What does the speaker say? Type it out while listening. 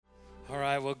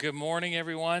Well, good morning,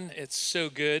 everyone. It's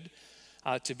so good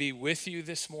to be with you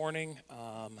this morning.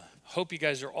 Hope you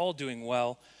guys are all doing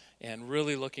well and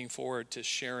really looking forward to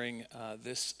sharing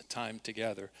this time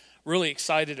together. Really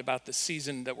excited about the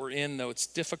season that we're in, though it's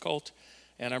difficult.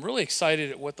 And I'm really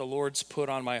excited at what the Lord's put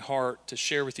on my heart to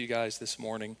share with you guys this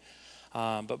morning.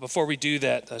 But before we do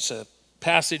that, there's a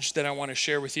passage that I want to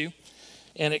share with you.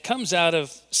 And it comes out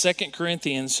of 2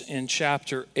 Corinthians in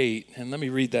chapter 8. And let me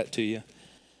read that to you.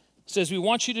 It says, "We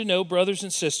want you to know, brothers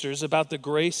and sisters, about the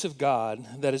grace of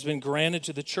God that has been granted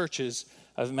to the churches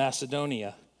of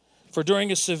Macedonia. For during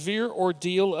a severe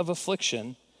ordeal of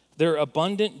affliction, their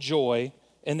abundant joy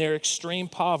and their extreme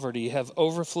poverty have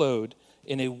overflowed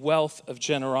in a wealth of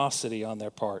generosity on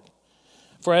their part.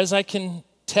 For as I can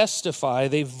testify,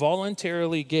 they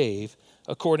voluntarily gave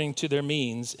according to their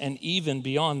means and even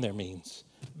beyond their means,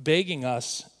 begging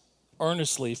us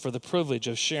earnestly for the privilege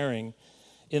of sharing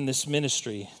in this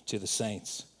ministry to the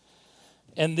saints.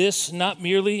 And this not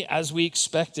merely as we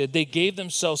expected, they gave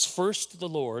themselves first to the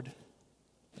Lord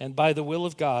and by the will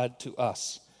of God to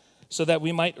us, so that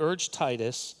we might urge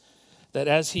Titus that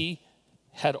as he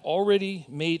had already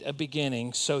made a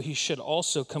beginning, so he should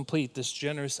also complete this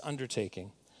generous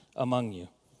undertaking among you.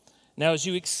 Now as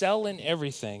you excel in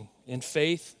everything, in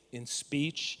faith, in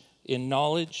speech, in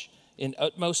knowledge, in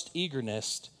utmost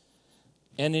eagerness,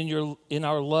 and in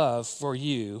our love for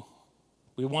you,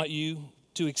 we want you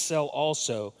to excel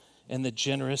also in the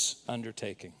generous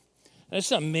undertaking." And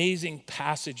it's an amazing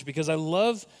passage because I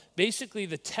love basically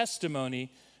the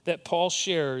testimony that Paul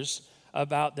shares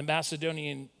about the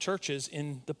Macedonian churches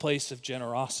in the place of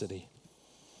generosity.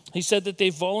 He said that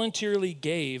they voluntarily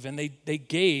gave, and they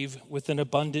gave with an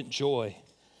abundant joy.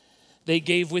 They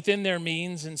gave within their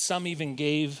means, and some even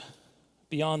gave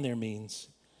beyond their means.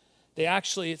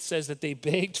 It says that they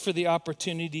begged for the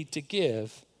opportunity to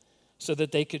give so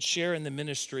that they could share in the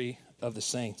ministry of the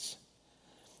saints.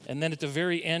 And then at the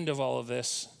very end of all of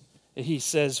this, he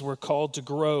says we're called to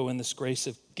grow in this grace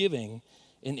of giving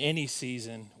in any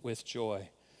season with joy.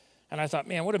 And I thought,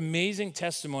 man, what amazing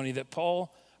testimony that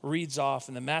Paul reads off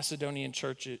in the Macedonian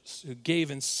churches who gave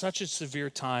in such a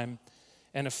severe time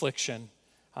and affliction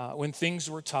when things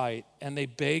were tight, and they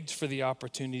begged for the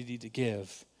opportunity to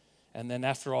give. And then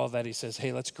after all that, he says,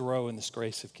 hey, let's grow in this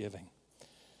grace of giving.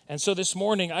 And so this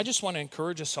morning, I just want to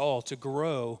encourage us all to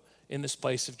grow in this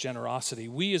place of generosity.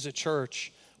 We as a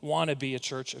church want to be a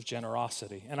church of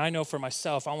generosity. And I know for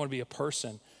myself, I want to be a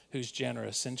person who's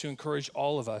generous and to encourage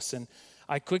all of us. And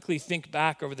I quickly think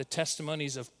back over the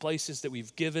testimonies of places that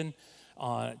we've given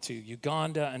to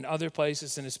Uganda and other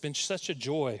places. And it's been such a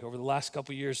joy over the last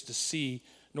couple of years to see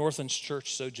Northlands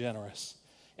Church so generous.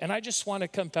 And I just want to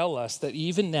compel us that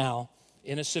even now,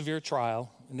 in a severe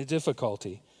trial, in a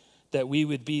difficulty, that we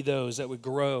would be those that would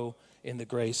grow in the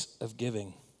grace of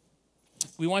giving.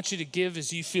 We want you to give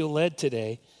as you feel led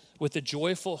today with a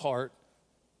joyful heart,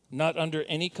 not under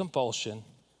any compulsion.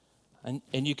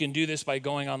 And you can do this by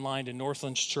going online to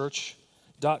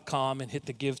northlandschurch.com and hit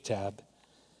the Give tab.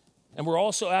 And we're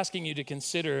also asking you to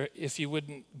consider if you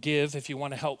wouldn't give, if you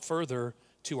want to help further,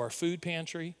 to our food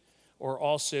pantry, or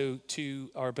also to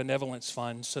our benevolence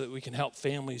fund so that we can help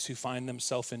families who find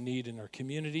themselves in need in our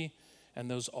community and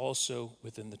those also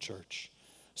within the church.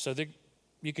 So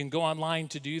you can go online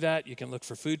to do that. You can look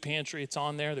for food pantry. It's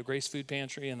on there, the Grace Food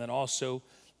Pantry, and then also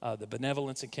the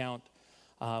benevolence account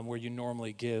where you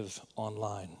normally give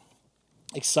online.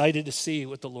 Excited to see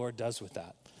what the Lord does with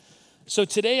that. So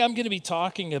today I'm going to be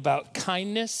talking about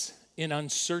kindness in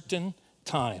uncertain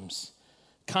times.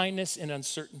 Kindness in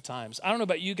uncertain times. I don't know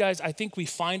about you guys. I think we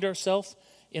find ourselves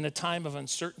in a time of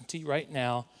uncertainty right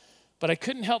now. But I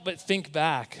couldn't help but think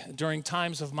back during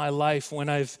times of my life when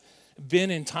I've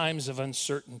been in times of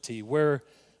uncertainty where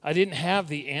I didn't have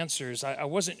the answers. I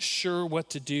wasn't sure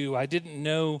what to do. I didn't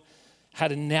know how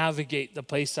to navigate the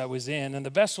place I was in. And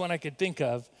the best one I could think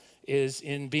of is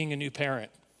in being a new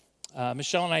parent.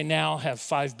 Michelle and I now have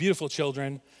 5 beautiful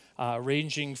children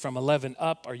ranging from 11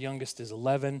 up. Our youngest is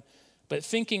 11. But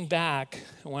thinking back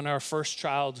when our first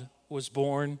child was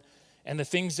born and the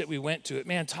things that we went to,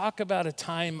 man, talk about a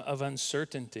time of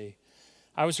uncertainty.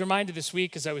 I was reminded this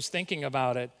week as I was thinking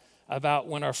about it, about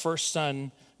when our first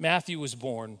son, Matthew, was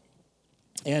born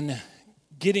and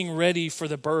getting ready for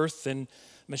the birth, and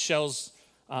Michelle's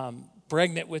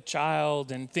pregnant with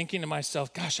child, and thinking to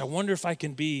myself, gosh, I wonder if I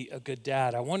can be a good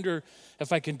dad. I wonder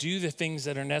if I can do the things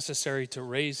that are necessary to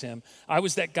raise him. I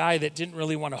was that guy that didn't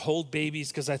really want to hold babies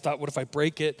because I thought, what if I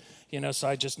break it? So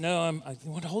I just, I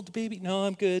want to hold the baby. No,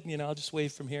 I'm good. I'll just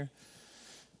wave from here.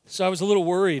 So I was a little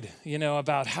worried,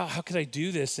 about how could I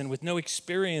do this, and with no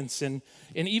experience, and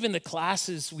even the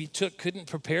classes we took couldn't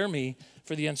prepare me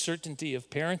for the uncertainty of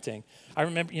parenting. I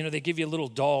remember, they give you a little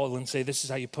doll and say, this is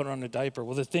how you put on a diaper.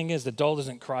 Well, the thing is, the doll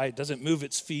doesn't cry, it doesn't move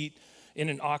its feet in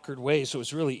an awkward way, so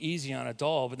it's really easy on a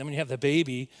doll. But then when you have the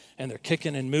baby, and they're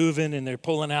kicking and moving, and they're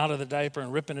pulling out of the diaper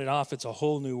and ripping it off, it's a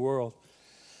whole new world.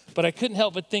 But I couldn't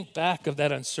help but think back of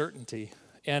that uncertainty.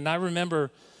 And I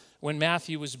remember when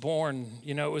Matthew was born,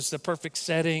 it was the perfect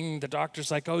setting. The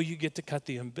doctor's like, oh, you get to cut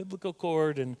the umbilical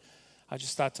cord. And I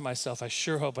just thought to myself, I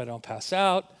sure hope I don't pass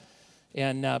out.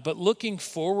 And but looking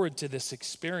forward to this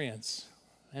experience.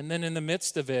 And then in the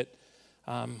midst of it,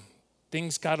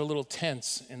 things got a little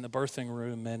tense in the birthing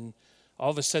room. And all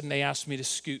of a sudden they asked me to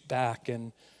scoot back.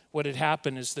 And what had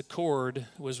happened is the cord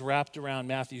was wrapped around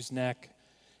Matthew's neck.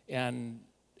 And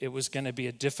it was going to be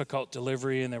a difficult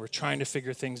delivery, and they were trying to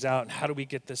figure things out. And how do we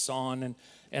get this on?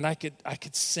 And I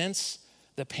could sense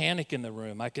the panic in the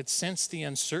room. I could sense the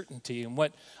uncertainty, and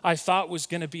what I thought was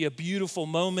going to be a beautiful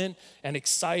moment and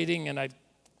exciting. And I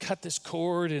cut this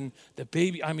cord, and the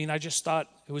baby. I just thought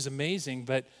it was amazing.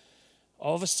 But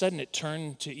all of a sudden, it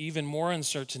turned to even more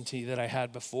uncertainty that I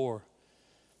had before.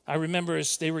 I remember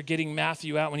as they were getting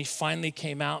Matthew out, when he finally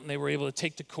came out, and they were able to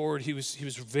take the cord. He was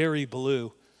very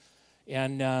blue.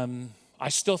 And I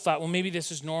still thought, well, maybe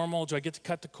this is normal. Do I get to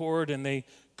cut the cord? And they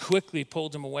quickly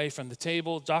pulled him away from the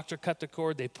table. Doctor cut the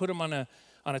cord. They put him on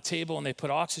a table, and they put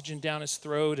oxygen down his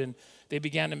throat, and they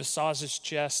began to massage his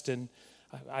chest, and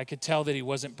I could tell that he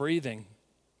wasn't breathing.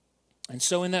 And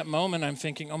so in that moment, I'm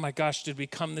thinking, oh my gosh, did we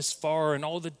come this far? And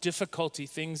all the difficulty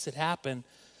things that happened.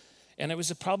 And it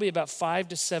was probably about 5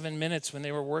 to 7 minutes when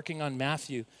they were working on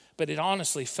Matthew. But it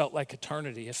honestly felt like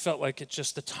eternity. It felt like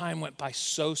the time went by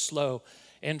so slow.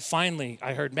 And finally,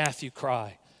 I heard Matthew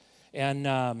cry.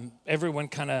 And everyone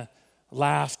kind of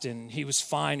laughed, and he was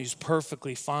fine. He was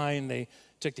perfectly fine. They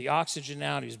took the oxygen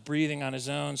out. He was breathing on his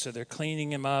own, so they're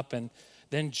cleaning him up. And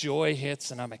then joy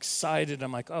hits, and I'm excited.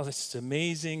 I'm like, oh, this is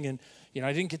amazing. And,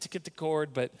 I didn't get to get the cord,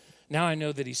 but now I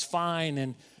know that he's fine.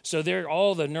 And so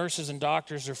all the nurses and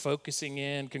doctors are focusing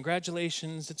in.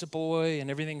 Congratulations, it's a boy, and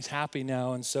everything's happy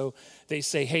now. And so they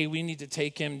say, hey, we need to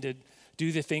take him to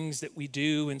do the things that we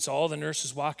do. And so all the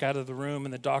nurses walk out of the room,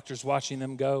 and the doctor's watching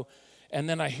them go. And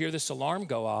then I hear this alarm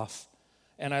go off.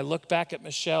 And I look back at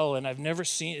Michelle, and I've never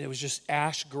seen it. It was just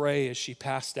ash gray as she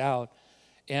passed out.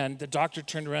 And the doctor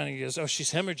turned around and he goes, oh,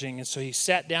 she's hemorrhaging. And so he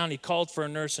sat down, he called for a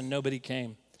nurse, and nobody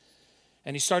came.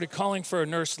 And he started calling for a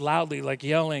nurse loudly, like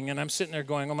yelling. And I'm sitting there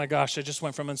going, oh my gosh, I just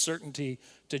went from uncertainty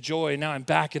to joy. Now I'm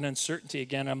back in uncertainty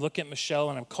again. I'm looking at Michelle,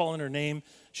 and I'm calling her name.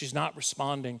 She's not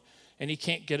responding. And he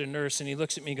can't get a nurse. And he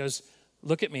looks at me and goes,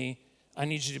 look at me. I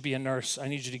need you to be a nurse. I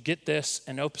need you to get this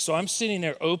and open. So I'm sitting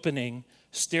there opening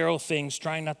sterile things,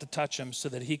 trying not to touch them so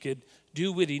that he could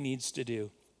do what he needs to do.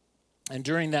 And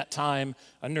during that time,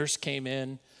 a nurse came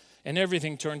in, and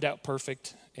everything turned out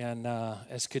perfect and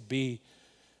as could be.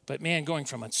 But man, going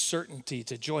from uncertainty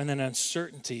to joy and then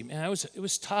uncertainty, man, it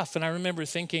was tough. And I remember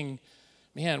thinking,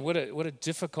 man, what a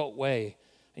difficult way,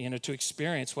 to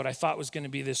experience what I thought was going to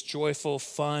be this joyful,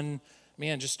 fun,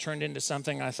 man, just turned into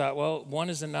something. I thought, well, one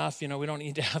is enough. We don't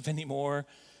need to have any more.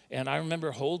 And I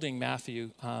remember holding Matthew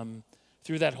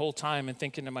through that whole time and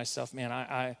thinking to myself, man,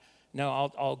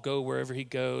 I'll go wherever he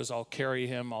goes. I'll carry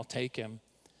him. I'll take him.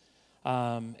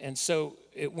 And so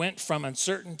it went from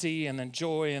uncertainty and then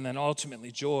joy and then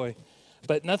ultimately joy.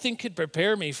 But nothing could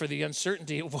prepare me for the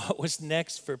uncertainty of what was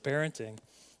next for parenting.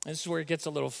 And this is where it gets a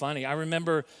little funny. I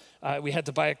remember we had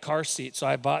to buy a car seat. So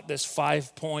I bought this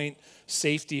 5-point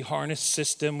safety harness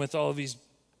system with all of these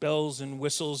bells and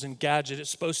whistles and gadgets. It's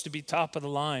supposed to be top of the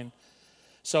line.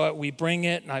 So we bring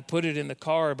it, and I put it in the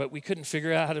car, but we couldn't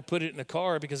figure out how to put it in the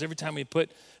car because every time we put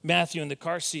Matthew in the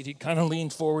car seat, he'd kind of lean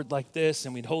forward like this,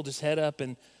 and we'd hold his head up.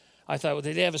 And I thought, well,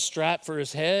 did they have a strap for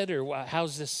his head, or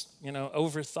how's this,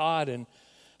 overthought? And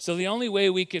so the only way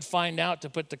we could find out to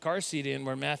put the car seat in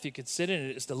where Matthew could sit in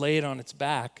it is to lay it on its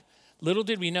back. Little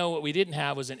did we know what we didn't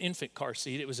have was an infant car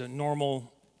seat. It was a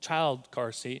normal child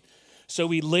car seat. So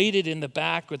we laid it in the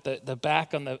back with the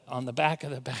back on the back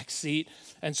of the back seat.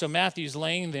 And so Matthew's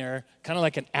laying there kind of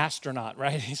like an astronaut,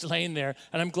 right? He's laying there.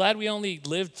 And I'm glad we only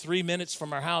lived 3 minutes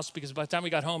from our house because by the time we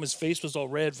got home, his face was all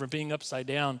red from being upside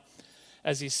down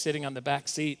as he's sitting on the back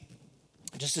seat.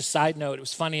 Just a side note, it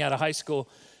was funny, out of high school,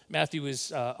 Matthew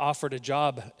was offered a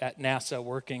job at NASA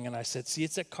working. And I said, see,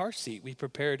 it's a car seat. We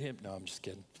prepared him. No, I'm just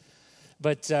kidding.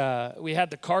 But we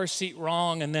had the car seat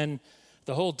wrong, and then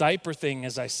the whole diaper thing,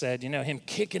 as I said, him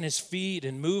kicking his feet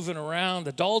and moving around,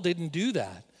 the doll didn't do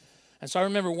that. And so I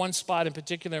remember one spot in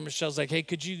particular, Michelle's like, hey,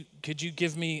 could you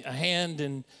give me a hand?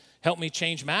 And help me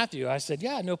change Matthew? I said,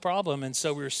 yeah, no problem. And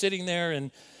so we were sitting there,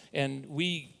 and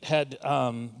we had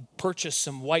purchased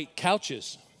some white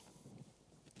couches.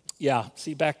 Yeah,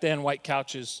 see, back then, white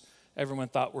couches, everyone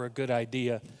thought were a good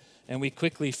idea. And we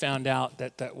quickly found out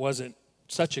that that wasn't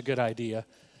such a good idea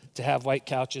to have white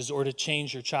couches or to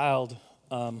change your child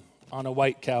on a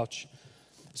white couch.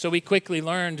 So we quickly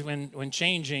learned when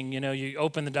changing, you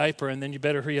open the diaper and then you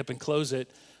better hurry up and close it,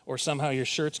 or somehow your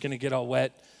shirt's going to get all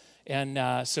wet.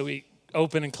 And so we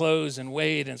open and close and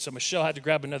wait. And so Michelle had to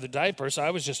grab another diaper. So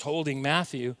I was just holding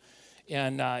Matthew,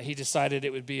 and he decided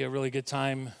it would be a really good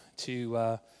time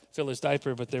to fill his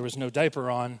diaper, but there was no diaper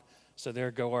on. So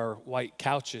there go our white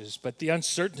couches. But the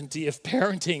uncertainty of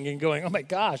parenting and going, oh my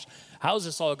gosh, how's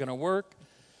this all going to work?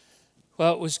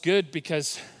 Well, it was good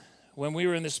because when we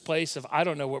were in this place of, I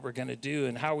don't know what we're going to do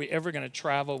and how are we ever going to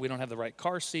travel, we don't have the right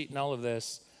car seat and all of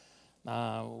this,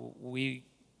 we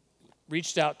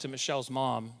reached out to Michelle's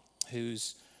mom,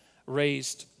 who's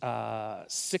raised 7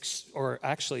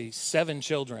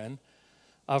 children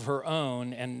of her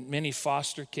own and many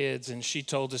foster kids, and she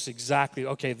told us exactly,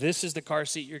 okay, this is the car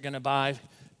seat you're going to buy.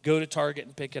 Go to Target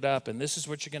and pick it up, and this is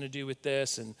what you're going to do with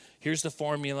this, and here's the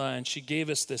formula. And she gave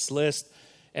us this list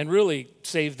and really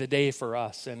saved the day for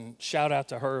us. And shout out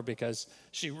to her because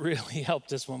she really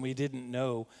helped us when we didn't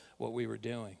know what we were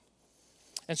doing.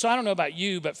 And so I don't know about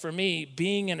you, but for me,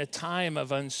 being in a time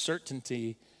of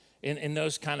uncertainty in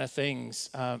those kind of things,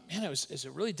 it was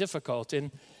really difficult.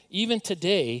 And even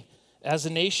today, as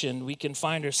a nation, we can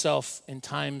find ourselves in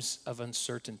times of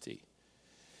uncertainty.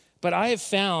 But I have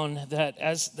found that,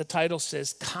 as the title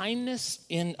says, kindness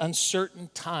in uncertain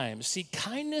times. See,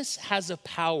 kindness has a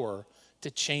power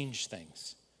to change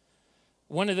things.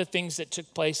 One of the things that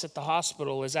took place at the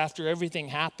hospital is after everything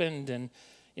happened, and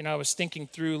I was thinking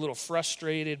through, a little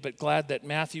frustrated, but glad that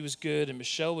Matthew was good and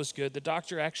Michelle was good. The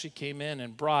doctor actually came in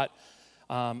and brought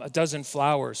a dozen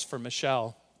flowers for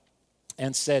Michelle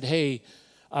and said, hey,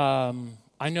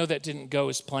 I know that didn't go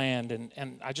as planned,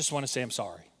 and I just want to say I'm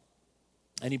sorry.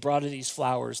 And he brought her these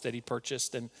flowers that he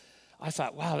purchased, and I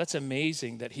thought, wow, that's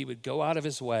amazing that he would go out of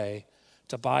his way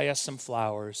to buy us some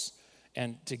flowers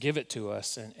and to give it to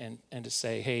us and to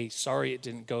say, hey, sorry it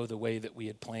didn't go the way that we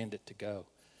had planned it to go.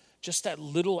 Just that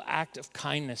little act of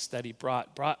kindness that he brought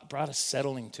a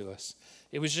settling to us.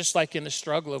 It was just like in the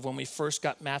struggle of when we first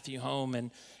got Matthew home,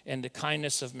 and the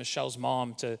kindness of Michelle's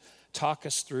mom to talk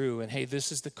us through, and hey,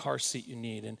 this is the car seat you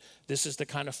need, and this is the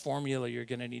kind of formula you're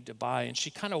going to need to buy. And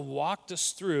she kind of walked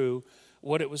us through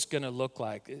what it was going to look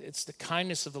like. It's the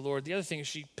kindness of the Lord. The other thing is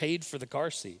she paid for the car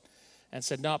seat and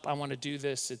said, nope, I want to do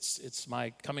this. It's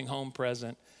my coming home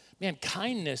present. Man,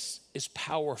 kindness is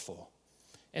powerful.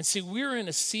 And see, we're in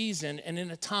a season and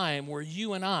in a time where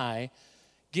you and I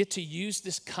get to use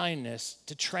this kindness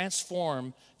to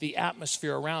transform the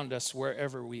atmosphere around us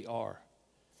wherever we are.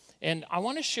 And I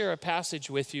want to share a passage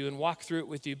with you and walk through it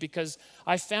with you because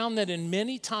I found that in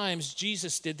many times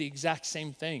Jesus did the exact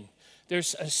same thing.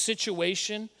 There's a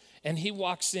situation and he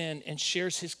walks in and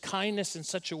shares his kindness in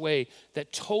such a way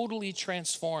that totally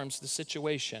transforms the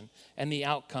situation, and the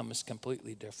outcome is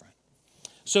completely different.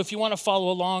 So if you want to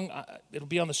follow along, it'll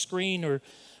be on the screen,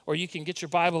 or you can get your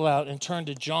Bible out and turn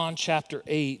to John chapter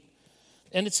 8.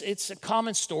 And it's a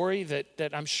common story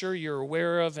that I'm sure you're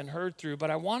aware of and heard through,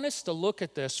 but I want us to look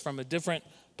at this from a different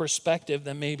perspective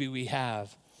than maybe we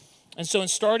have. And so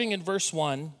starting in verse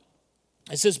 1,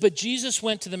 it says, but Jesus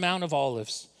went to the Mount of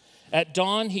Olives. At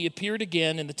dawn, he appeared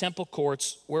again in the temple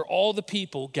courts where all the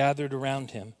people gathered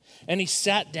around him, and he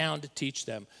sat down to teach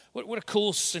them. What a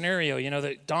cool scenario,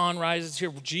 that dawn rises here,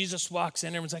 Jesus walks in,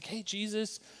 everyone's like, hey,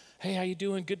 Jesus, hey, how you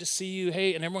doing? Good to see you.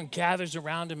 Hey, and everyone gathers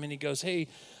around him, and he goes, hey,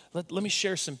 let me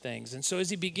share some things. And so as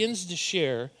he begins to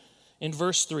share in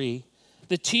verse 3,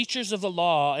 the teachers of the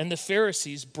law and the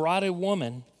Pharisees brought a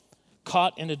woman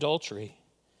caught in adultery.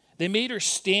 They made her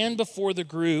stand before the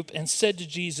group and said to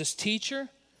Jesus, teacher,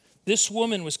 this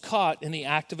woman was caught in the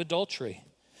act of adultery.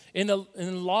 In the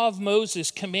law of Moses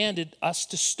commanded us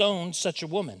to stone such a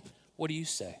woman. What do you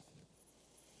say?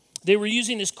 They were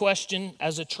using this question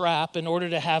as a trap in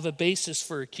order to have a basis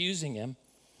for accusing him.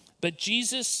 But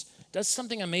Jesus does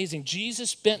something amazing.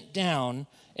 Jesus bent down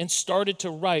and started to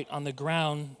write on the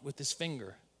ground with his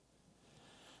finger.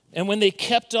 And when they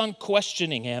kept on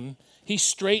questioning him, he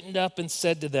straightened up and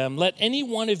said to them, let any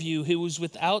one of you who is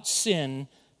without sin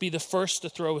be the first to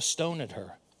throw a stone at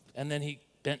her. And then he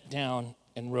bent down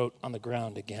and wrote on the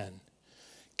ground again.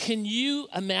 Can you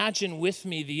imagine with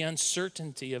me the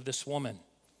uncertainty of this woman?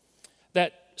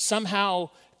 That somehow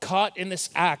caught in this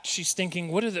act. She's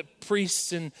thinking, what are the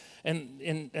priests and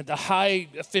the high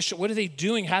official, what are they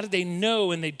doing? How did they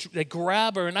know? And they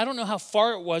grab her. And I don't know how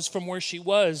far it was from where she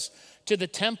was to the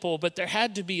temple, but there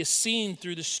had to be a scene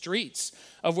through the streets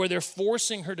of where they're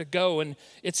forcing her to go. And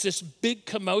it's this big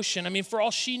commotion. I mean, for all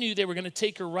she knew, they were going to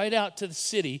take her right out to the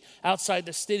city, outside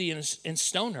the city, and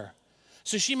stone her.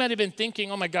 So she might have been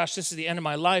thinking, oh my gosh, this is the end of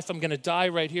my life. I'm going to die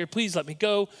right here. Please let me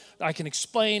go. I can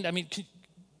explain. I mean,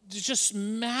 there's just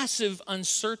massive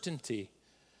uncertainty.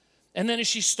 And then as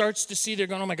she starts to see, they're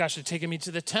going, oh my gosh, they're taking me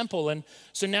to the temple. And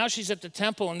so now she's at the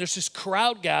temple, and there's this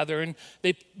crowd gather, and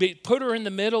they put her in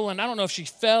the middle, and I don't know if she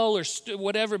fell or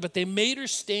whatever, but they made her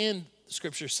stand,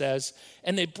 Scripture says,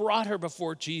 and they brought her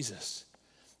before Jesus.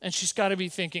 And she's got to be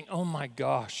thinking, oh my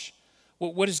gosh,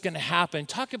 what is going to happen?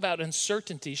 Talk about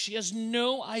uncertainty. She has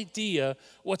no idea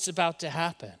what's about to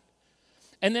happen.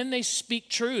 And then they speak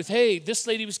truth. Hey, this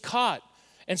lady was caught.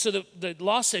 And so the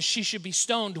law says she should be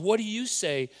stoned. What do you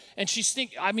say? And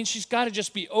she's got to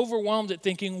just be overwhelmed at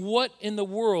thinking, what in the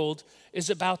world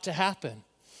is about to happen?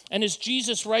 And as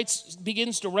Jesus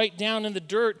begins to write down in the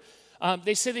dirt,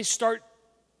 they say they start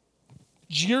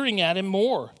jeering at him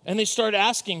more. And they start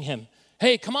asking him,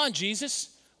 hey, come on, Jesus.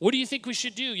 What do you think we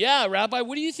should do? Yeah, Rabbi,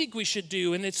 what do you think we should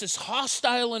do? And it's this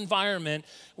hostile environment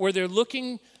where they're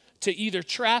looking to either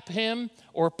trap him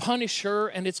or punish her,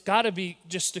 and it's got to be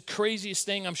just the craziest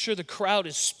thing. I'm sure the crowd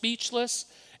is speechless,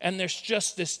 and there's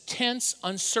just this tense,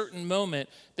 uncertain moment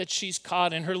that she's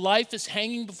caught, and her life is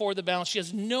hanging before the balance. She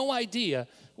has no idea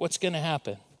what's going to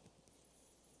happen.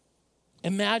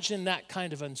 Imagine that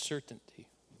kind of uncertainty.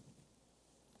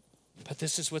 But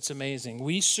this is what's amazing.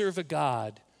 We serve a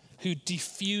God who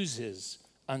diffuses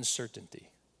uncertainty.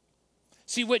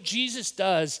 See, what Jesus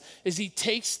does is he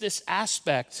takes this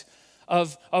aspect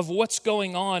of what's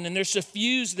going on, and there's a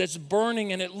fuse that's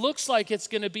burning, and it looks like it's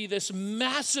going to be this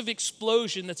massive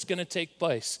explosion that's going to take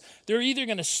place. They're either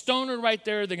going to stone her right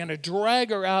there, they're going to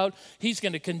drag her out, he's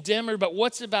going to condemn her, but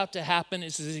what's about to happen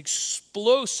is this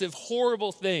explosive,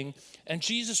 horrible thing, and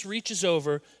Jesus reaches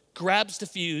over, grabs the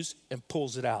fuse, and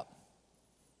pulls it out.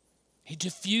 He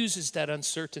diffuses that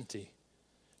uncertainty,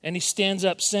 and he stands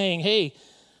up saying, hey,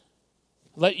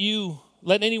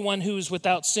 let anyone who is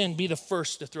without sin be the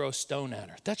first to throw a stone at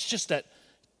her. That's just that,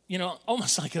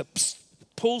 almost like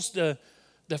pulls the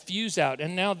fuse out.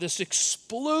 And now this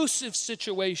explosive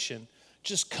situation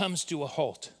just comes to a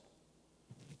halt.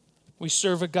 We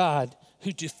serve a God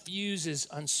who diffuses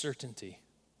uncertainty.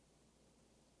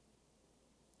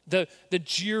 The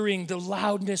jeering, the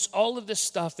loudness, all of this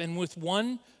stuff. And with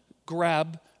one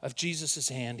grab of Jesus'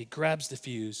 hand, he grabs the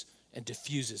fuse and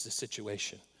diffuses the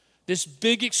situation. This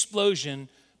big explosion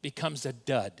becomes a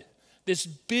dud. This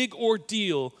big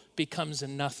ordeal becomes a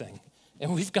nothing.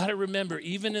 And we've got to remember,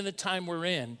 even in the time we're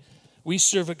in, we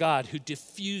serve a God who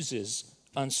diffuses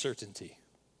uncertainty.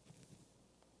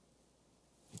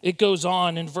 It goes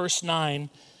on in verse 9.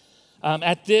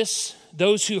 At this,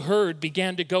 those who heard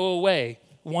began to go away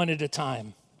one at a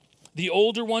time. The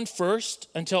older one first,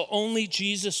 until only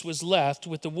Jesus was left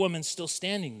with the woman still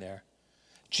standing there.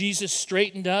 Jesus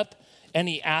straightened up, and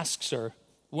he asks her,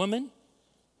 woman,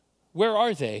 where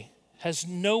are they? Has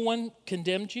no one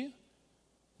condemned you?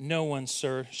 No one,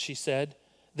 sir, she said.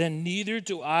 Then neither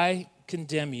do I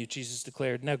condemn you, Jesus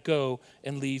declared. Now go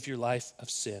and leave your life of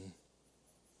sin.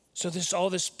 So there's all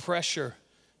this pressure.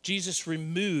 Jesus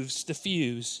removes the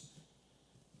fuse,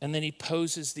 and then he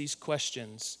poses these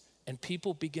questions, and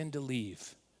people begin to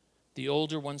leave. The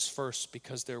older ones first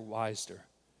because they're wiser.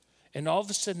 And all of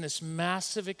a sudden, this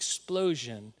massive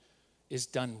explosion is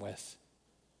done with.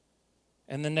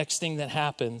 And the next thing that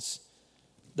happens,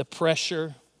 the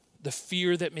pressure, the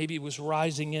fear that maybe was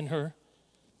rising in her,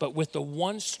 but with the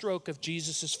one stroke of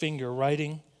Jesus' finger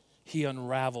writing, he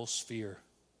unravels fear.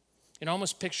 And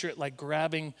almost picture it like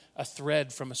grabbing a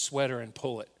thread from a sweater and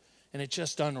pull it. And it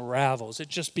just unravels. It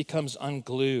just becomes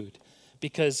unglued.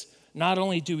 Because not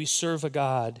only do we serve a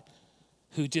God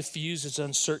who diffuses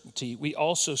uncertainty, we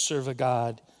also serve a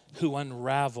God who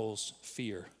unravels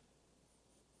fear.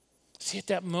 See, at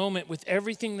that moment, with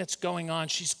everything that's going on,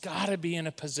 she's got to be in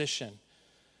a position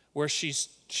where she's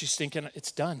thinking,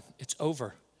 it's done, it's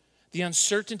over. The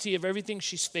uncertainty of everything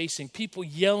she's facing, people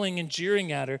yelling and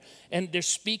jeering at her, and they're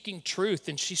speaking truth,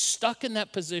 and she's stuck in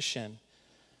that position.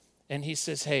 And he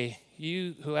says, hey,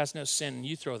 you who has no sin,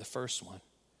 you throw the first one.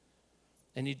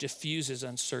 And he diffuses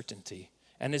uncertainty.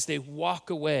 And as they walk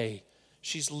away,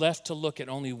 she's left to look at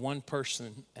only one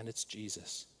person, and it's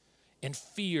Jesus. And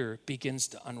fear begins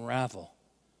to unravel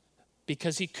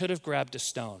because he could have grabbed a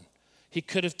stone. He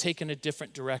could have taken a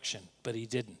different direction, but he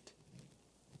didn't.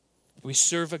 We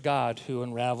serve a God who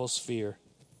unravels fear.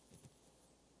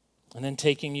 And then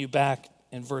taking you back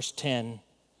in verse 10,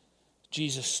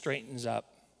 Jesus straightens up.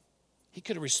 He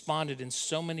could have responded in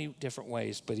so many different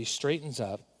ways, but he straightens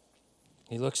up.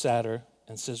 He looks at her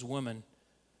and says, "Woman,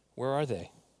 where are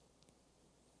they?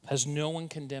 Has no one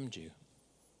condemned you?"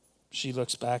 She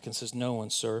looks back and says, "No one,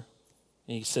 sir."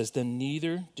 And he says, "Then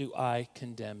neither do I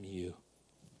condemn you.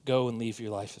 Go and leave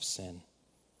your life of sin."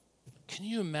 Can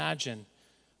you imagine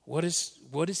what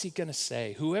is he going to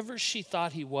say? Whoever she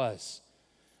thought he was,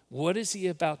 what is he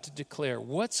about to declare?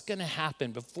 What's going to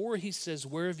happen before he says,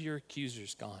 "Where have your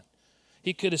accusers gone?"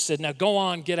 He could have said, "Now go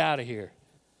on, get out of here."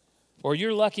 Or,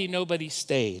 "You're lucky nobody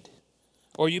stayed."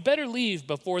 Or, "You better leave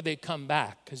before they come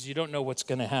back because you don't know what's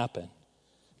going to happen."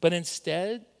 But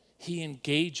instead, he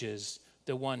engages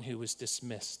the one who was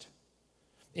dismissed.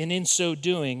 And in so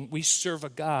doing, we serve a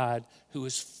God who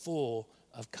is full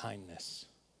of kindness.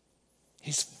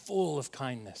 He's full of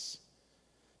kindness.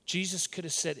 Jesus could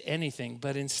have said anything,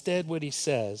 but instead what he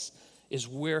says is,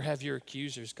 "Where have your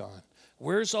accusers gone?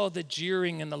 Where's all the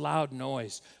jeering and the loud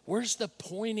noise? Where's the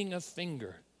pointing of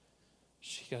finger?"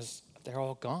 She goes, "They're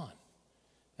all gone."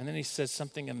 And then he says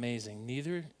something amazing,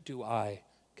 "Neither do I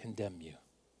condemn you."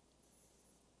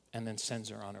 And then sends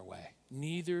her on her way.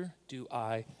 Neither do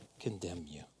I condemn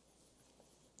you.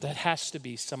 That has to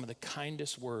be some of the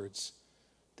kindest words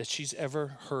that she's ever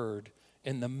heard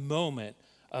in the moment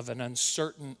of an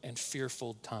uncertain and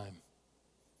fearful time.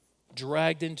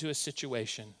 Dragged into a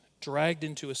situation, dragged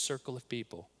into a circle of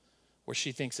people where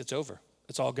she thinks it's over.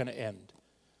 It's all going to end.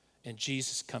 And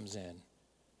Jesus comes in,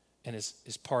 and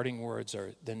his parting words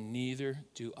are, "Then neither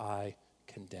do I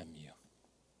condemn you."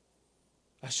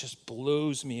 That just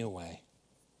blows me away.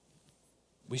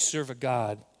 We serve a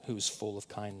God who is full of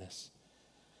kindness.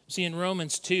 See, in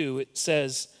Romans 2, it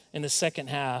says in the second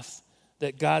half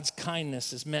that God's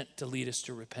kindness is meant to lead us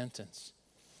to repentance.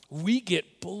 We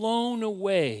get blown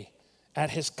away at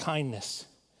his kindness.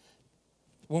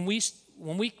 When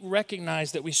we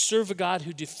recognize that we serve a God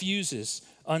who diffuses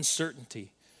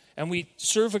uncertainty, and we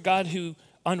serve a God who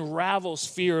unravels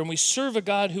fear, and we serve a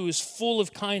God who is full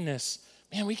of kindness,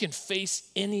 man, we can face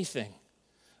anything.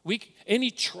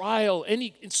 Any trial,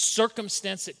 any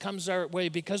circumstance that comes our way,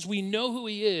 because we know who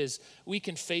he is, we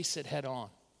can face it head on.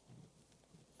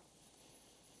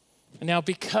 And now,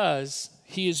 because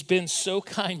he has been so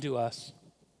kind to us,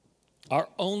 our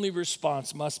only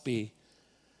response must be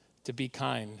to be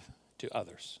kind to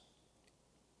others.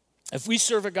 If we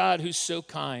serve a God who's so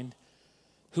kind,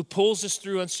 who pulls us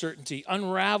through uncertainty,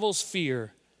 unravels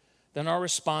fear, then our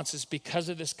response is, because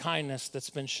of this kindness that's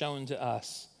been shown to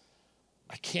us,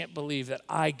 I can't believe that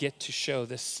I get to show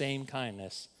this same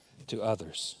kindness to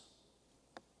others.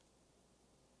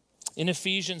 In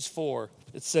Ephesians 4,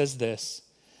 it says this: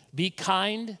 "Be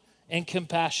kind and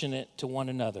compassionate to one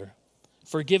another,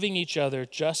 forgiving each other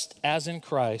just as in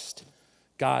Christ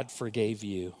God forgave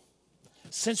you."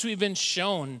 Since we've been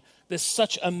shown this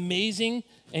such amazing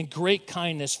and great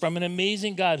kindness from an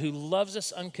amazing God who loves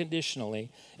us unconditionally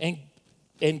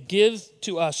and gives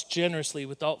to us generously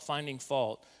without finding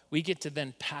fault, we get to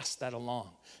then pass that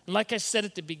along. And like I said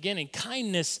at the beginning,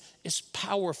 kindness is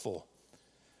powerful.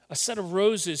 A set of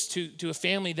roses to a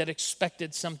family that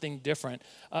expected something different.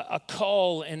 A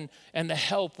call and the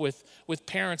help with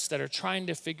parents that are trying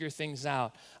to figure things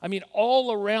out. I mean,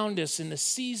 all around us in the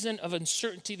season of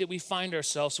uncertainty that we find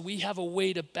ourselves, we have a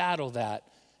way to battle that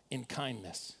in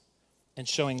kindness and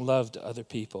showing love to other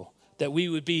people. That we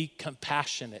would be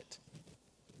compassionate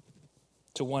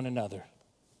to one another.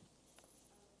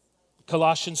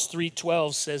 Colossians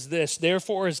 3:12 says this: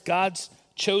 "Therefore, as God's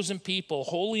chosen people,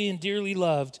 holy and dearly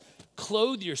loved,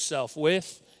 clothe yourself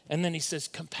with," and then he says,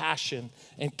 "compassion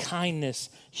and kindness,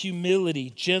 humility,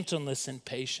 gentleness, and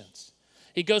patience."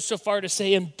 He goes so far to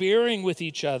say, "And bearing with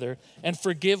each other, and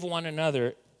forgive one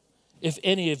another if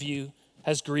any of you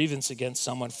has grievance against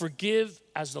someone. Forgive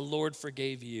as the Lord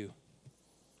forgave you.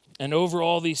 And over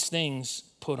all these things,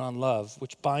 put on love,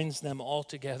 which binds them all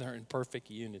together in perfect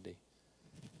unity."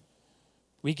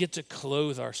 We get to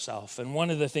clothe ourselves. And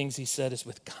one of the things he said is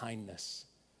with kindness.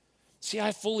 See,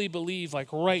 I fully believe,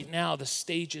 like right now, the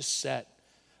stage is set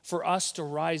for us to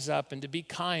rise up and to be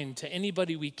kind to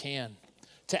anybody we can.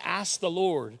 To ask the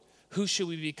Lord, who should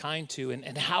we be kind to,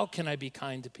 and how can I be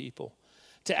kind to people?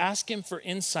 To ask him for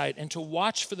insight and to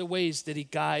watch for the ways that he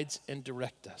guides and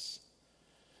directs us.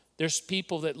 There's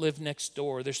people that live next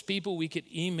door. There's people we could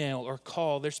email or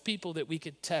call. There's people that we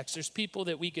could text. There's people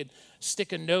that we could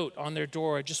stick a note on their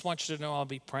door. "I just want you to know I'll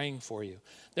be praying for you."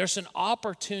 There's an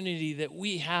opportunity that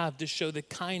we have to show the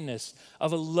kindness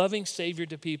of a loving Savior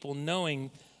to people,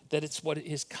 knowing that it's what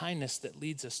his kindness that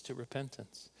leads us to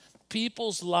repentance.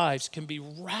 people's lives can be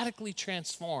radically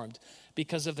transformed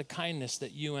because of the kindness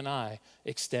that you and I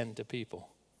extend to people.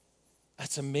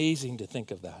 That's amazing to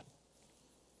think of that.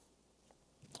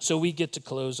 So we get to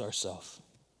close ourselves.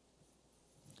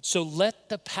 So let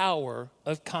the power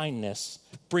of kindness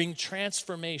bring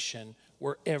transformation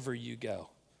wherever you go.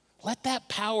 Let that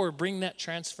power bring that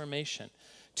transformation.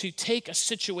 To take a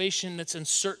situation that's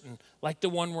uncertain, like the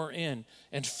one we're in,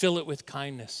 and fill it with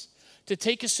kindness. To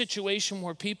take a situation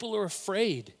where people are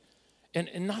afraid, and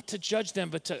not to judge them,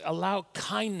 but to allow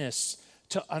kindness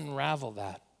to unravel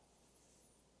that.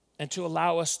 And to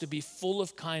allow us to be full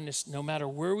of kindness no matter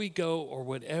where we go or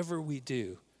whatever we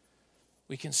do.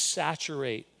 We can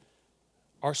saturate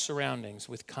our surroundings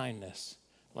with kindness,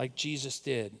 like Jesus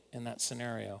did in that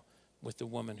scenario with the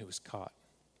woman who was caught.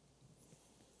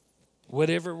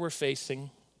 Whatever we're facing,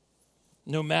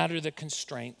 no matter the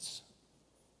constraints,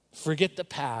 forget the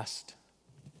past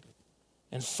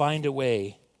and find a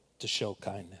way to show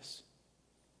kindness.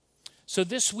 So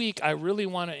this week, I really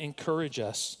want to encourage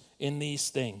us in these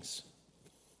things.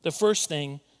 The first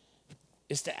thing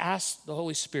is to ask the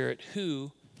Holy Spirit,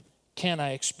 who can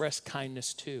I express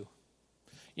kindness to?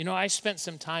 You know, I spent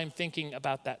some time thinking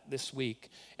about that this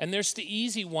week. And there's the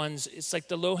easy ones. It's like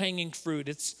the low-hanging fruit.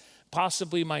 It's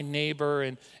possibly my neighbor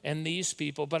and these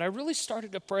people. But I really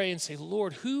started to pray and say,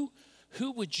 Lord, who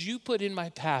would you put in my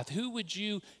path? Who would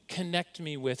you connect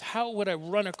me with? How would I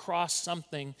run across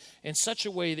something in such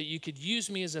a way that you could use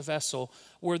me as a vessel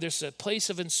where there's a place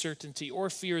of uncertainty or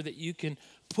fear that you can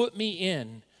put me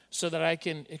in so that I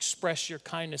can express your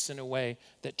kindness in a way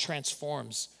that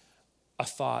transforms a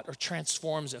thought or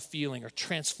transforms a feeling or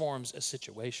transforms a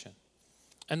situation?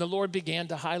 And the Lord began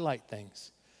to highlight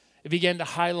things. It began to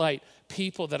highlight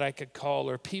people that I could call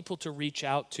or people to reach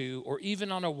out to, or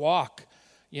even on a walk,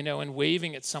 you know, and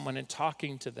waving at someone and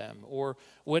talking to them, or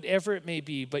whatever it may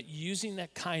be, but using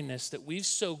that kindness that we've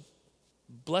so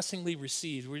blessingly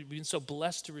received, we've been so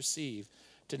blessed to receive,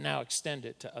 to now extend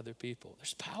it to other people.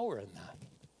 There's power in that.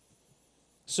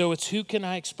 So it's who can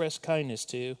I express kindness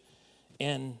to,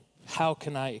 and how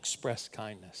can I express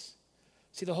kindness?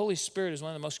 See, the Holy Spirit is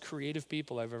one of the most creative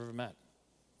people I've ever met.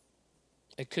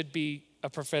 It could be a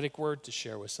prophetic word to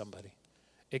share with somebody.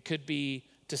 It could be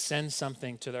to send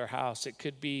something to their house. It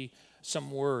could be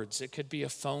some words. It could be a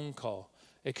phone call.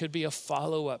 It could be a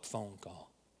follow-up phone call.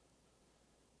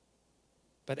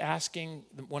 But asking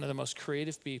one of the most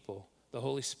creative people, the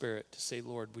Holy Spirit, to say,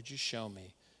 Lord, would you show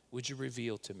me? Would you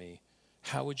reveal to me?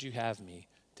 How would you have me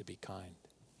to be kind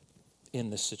in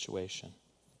this situation?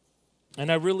 And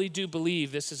I really do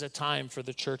believe this is a time for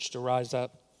the church to rise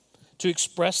up, to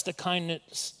express the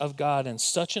kindness of God in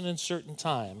such an uncertain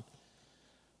time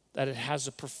that it has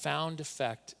a profound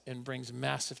effect and brings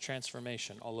massive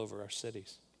transformation all over our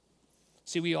cities.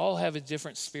 See, we all have a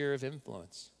different sphere of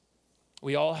influence.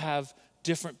 We all have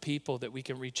different people that we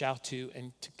can reach out to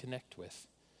and to connect with.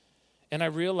 And I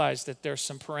realize that there are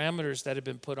some parameters that have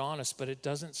been put on us, but it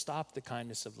doesn't stop the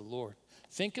kindness of the Lord.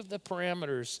 Think of the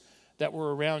parameters that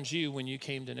were around you when you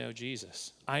came to know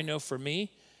Jesus. I know for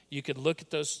me, you could look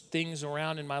at those things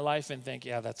around in my life and think,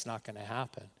 yeah, that's not going to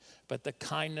happen. But the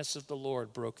kindness of the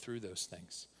Lord broke through those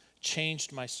things,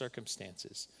 changed my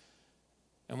circumstances.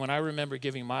 And when I remember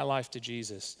giving my life to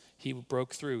Jesus, he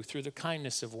broke through the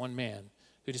kindness of one man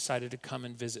who decided to come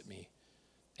and visit me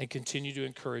and continue to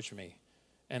encourage me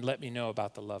and let me know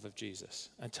about the love of Jesus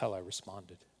until I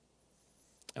responded.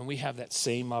 And we have that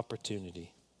same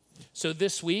opportunity. So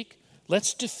this week,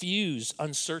 let's diffuse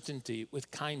uncertainty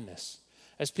with kindness.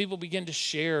 As people begin to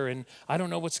share, and I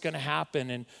don't know what's going to happen,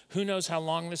 and who knows how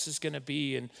long this is going to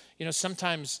be. And, you know,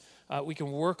 sometimes we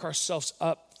can work ourselves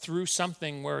up through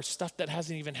something where stuff that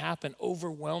hasn't even happened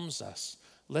overwhelms us.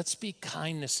 Let's be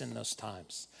kindness in those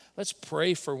times. Let's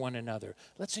pray for one another.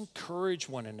 Let's encourage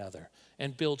one another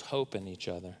and build hope in each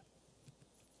other.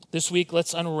 This week,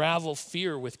 let's unravel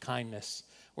fear with kindness,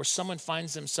 where someone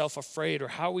finds themselves afraid, or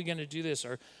how are we going to do this,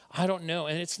 or I don't know.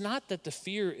 And it's not that the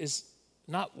fear is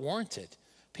not warranted.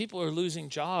 People are losing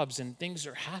jobs and things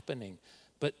are happening,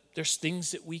 but there's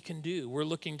things that we can do. We're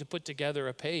looking to put together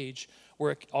a page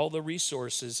where all the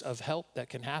resources of help that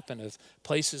can happen, of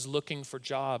places looking for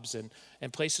jobs and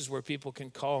places where people can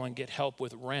call and get help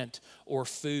with rent or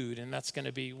food. And that's going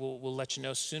to be, we'll let you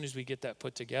know as soon as we get that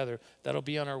put together. That'll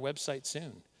be on our website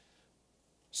soon,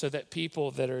 so that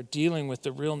people that are dealing with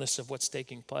the realness of what's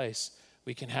taking place,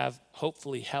 we can have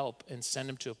hopefully help and send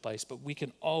them to a place, but we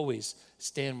can always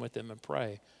stand with them and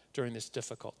pray during this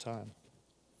difficult time.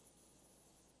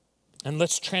 And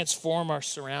let's transform our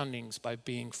surroundings by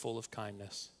being full of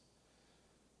kindness.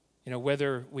 You know,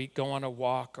 whether we go on a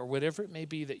walk or whatever it may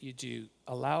be that you do,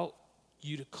 allow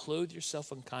you to clothe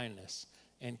yourself in kindness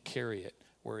and carry it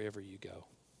wherever you go.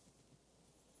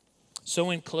 So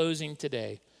in closing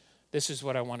today, this is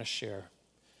what I want to share.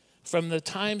 From the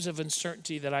times of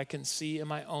uncertainty that I can see in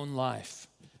my own life,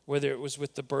 whether it was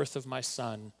with the birth of my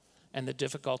son and the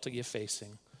difficulty of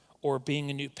facing, or being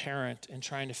a new parent and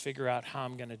trying to figure out how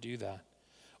I'm going to do that,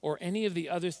 or any of the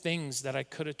other things that I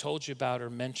could have told you about or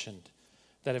mentioned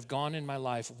that have gone in my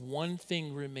life, one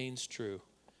thing remains true,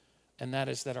 and that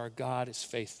is that our God is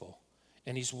faithful.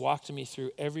 And he's walked me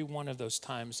through every one of those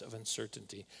times of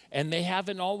uncertainty. And they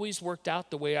haven't always worked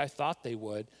out the way I thought they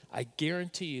would. I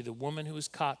guarantee you, the woman who was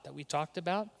caught that we talked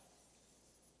about,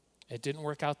 it didn't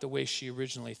work out the way she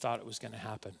originally thought it was going to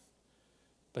happen.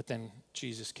 But then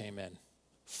Jesus came in,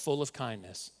 full of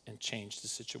kindness, and changed the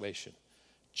situation,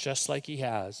 just like he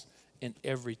has in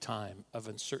every time of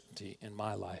uncertainty in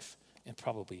my life, and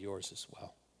probably yours as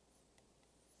well.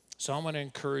 So I want to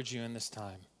encourage you in this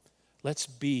time. Let's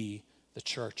be the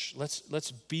church.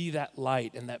 Let's be that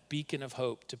light and that beacon of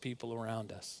hope to people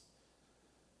around us.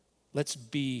 Let's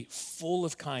be full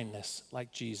of kindness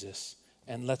like Jesus,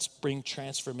 and let's bring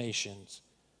transformations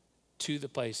to the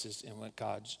places in which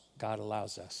God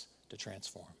allows us to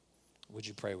transform. Would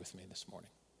you pray with me this morning?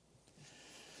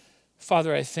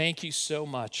 Father, I thank you so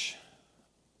much,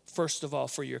 first of all,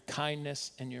 for your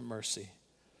kindness and your mercy.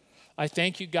 I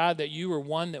thank you, God, that you are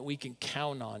one that we can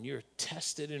count on. You're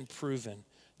tested and proven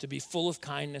to be full of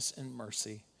kindness and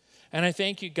mercy. And I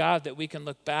thank you, God, that we can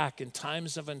look back in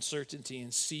times of uncertainty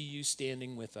and see you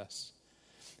standing with us.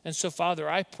 And so, Father,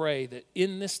 I pray that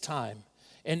in this time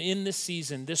and in this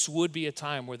season, this would be a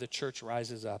time where the church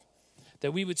rises up,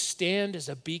 that we would stand as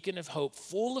a beacon of hope,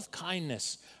 full of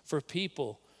kindness for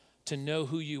people to know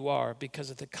who you are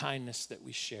because of the kindness that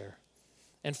we share.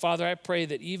 And Father, I pray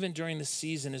that even during the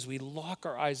season, as we lock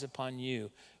our eyes upon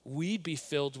you, we'd be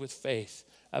filled with faith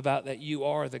about that you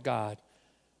are the God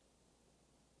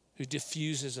who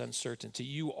diffuses uncertainty.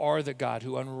 You are the God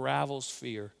who unravels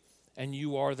fear, and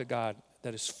you are the God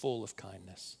that is full of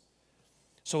kindness.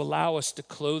 So allow us to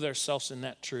clothe ourselves in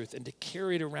that truth and to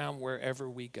carry it around wherever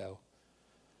we go.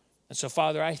 And so,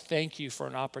 Father, I thank you for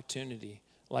an opportunity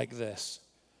like this,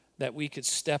 that we could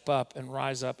step up and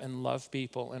rise up and love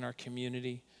people in our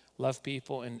community, love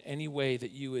people in any way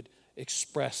that you would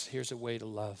express, here's a way to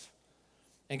love.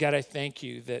 And God, I thank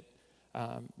you that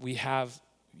we have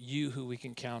you who we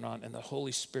can count on and the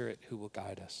Holy Spirit who will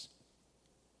guide us.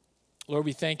 Lord,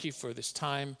 we thank you for this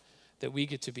time that we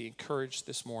get to be encouraged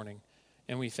this morning.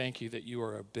 And we thank you that you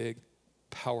are a big,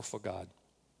 powerful God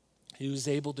who is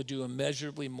able to do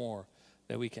immeasurably more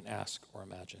than we can ask or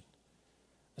imagine.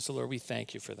 And so, Lord, we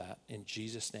thank you for that. In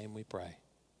Jesus' name we pray.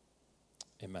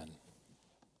 Amen.